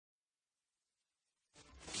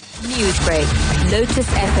Newsbreak, Lotus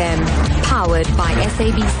FM, powered by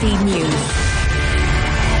SABC News.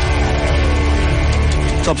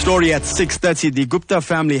 Top story at 6:30. The Gupta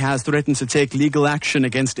family has threatened to take legal action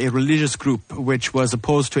against a religious group which was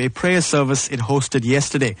opposed to a prayer service it hosted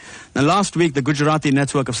yesterday. Now, last week, the Gujarati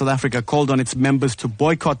network of South Africa called on its members to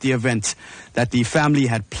boycott the event that the family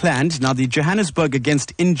had planned. Now, the Johannesburg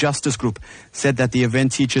Against Injustice group said that the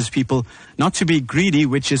event teaches people not to be greedy,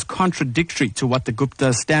 which is contradictory to what the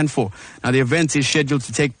Guptas stand for. Now, the event is scheduled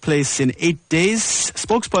to take place in 8 days.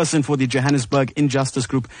 Spokesperson for the Johannesburg Injustice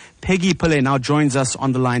group, Peggy Pillay, now joins us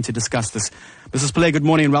on the line to discuss this. Mrs. Pillay, good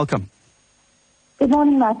morning and welcome. Good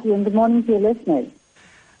morning, Matthew, and good morning to your listeners.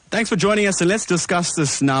 Thanks for joining us, and let's discuss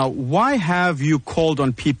this now. Why have you called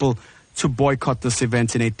on people to boycott this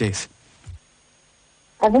event in 8 days?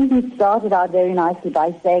 I think we started out very nicely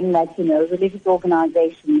by saying that, religious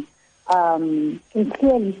organizations can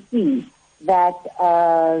clearly see that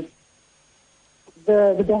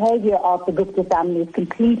the behavior of the Gupta family is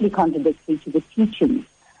completely contradictory to the teachings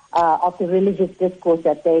of the religious discourse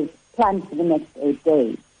that they've planned for the next 8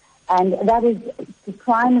 days. And that is the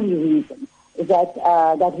primary reason is that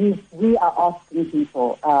we are asking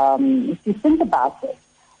people to think about this,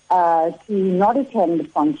 to not attend the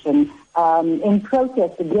function in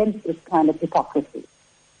protest against this kind of hypocrisy.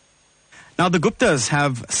 Now, the Guptas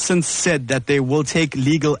have since said that they will take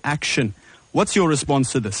legal action. What's your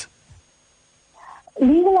response to this?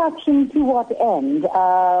 Legal action to what end?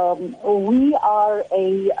 We are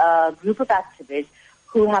a group of activists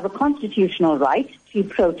who have a constitutional right to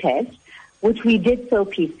protest, which we did so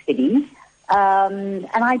peacefully. And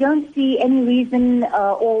I don't see any reason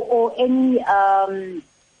or any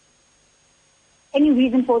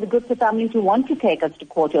reason for the Gupta family to want to take us to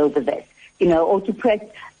court over this, or to press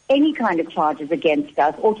any kind of charges against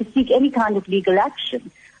us or to seek any kind of legal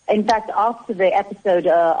action. In fact, after the episode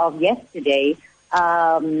of yesterday,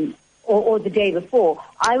 or the day before,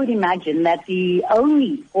 I would imagine that the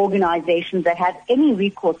only organizations that have any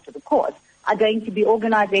recourse to the court are going to be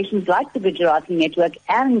organizations like the Gujarati network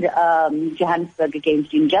and Johannesburg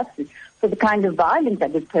Against Injustice for the kind of violence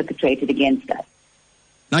that was perpetrated against us.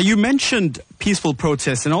 Now, you mentioned peaceful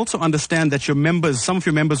protests and also understand that some of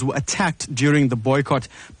your members were attacked during the boycott,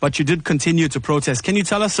 but you did continue to protest. Can you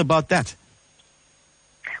tell us about that?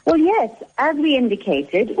 Well, yes, as we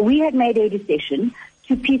indicated, we had made a decision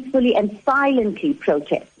to peacefully and silently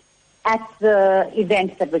protest at the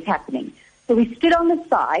event that was happening. So we stood on the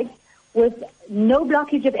side with no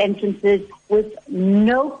blockage of entrances, with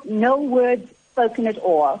no words spoken at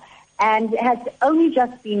all, and had only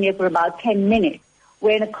just been there for about 10 minutes,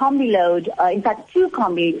 when a combi load, in fact 2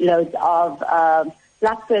 combi loads of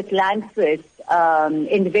Black First, Land First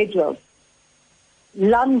individuals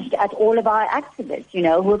lunged at all of our activists, who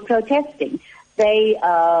were protesting. They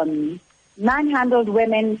manhandled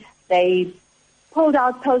women, they pulled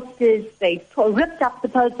out posters, they ripped up the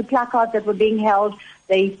placards that were being held,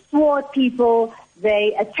 they swore at people,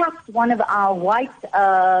 they attacked one of our white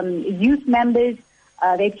youth members,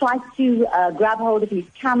 they tried to grab hold of his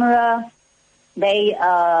camera, they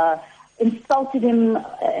insulted him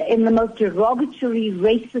in the most derogatory,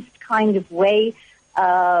 racist kind of way.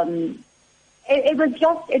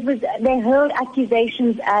 They hurled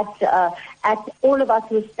accusations at all of us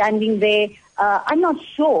who were standing there. I'm not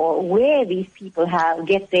sure where these people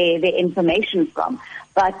get their information from,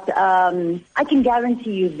 but I can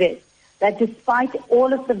guarantee you this, that despite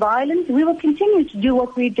all of the violence, we will continue to do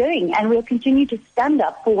what we're doing, and we'll continue to stand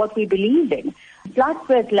up for what we believe in. Black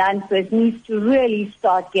First, Land First needs to really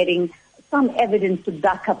start getting some evidence to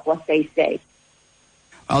back up what they say.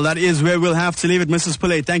 Well, that is where we'll have to leave it. Mrs.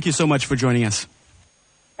 Pillay, thank you so much for joining us.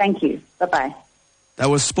 Thank you. Bye-bye. That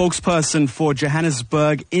was spokesperson for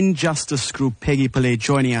Johannesburg Injustice Group, Peggy Pillay,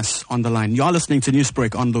 joining us on the line. You're listening to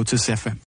Newsbreak on Lotus FM.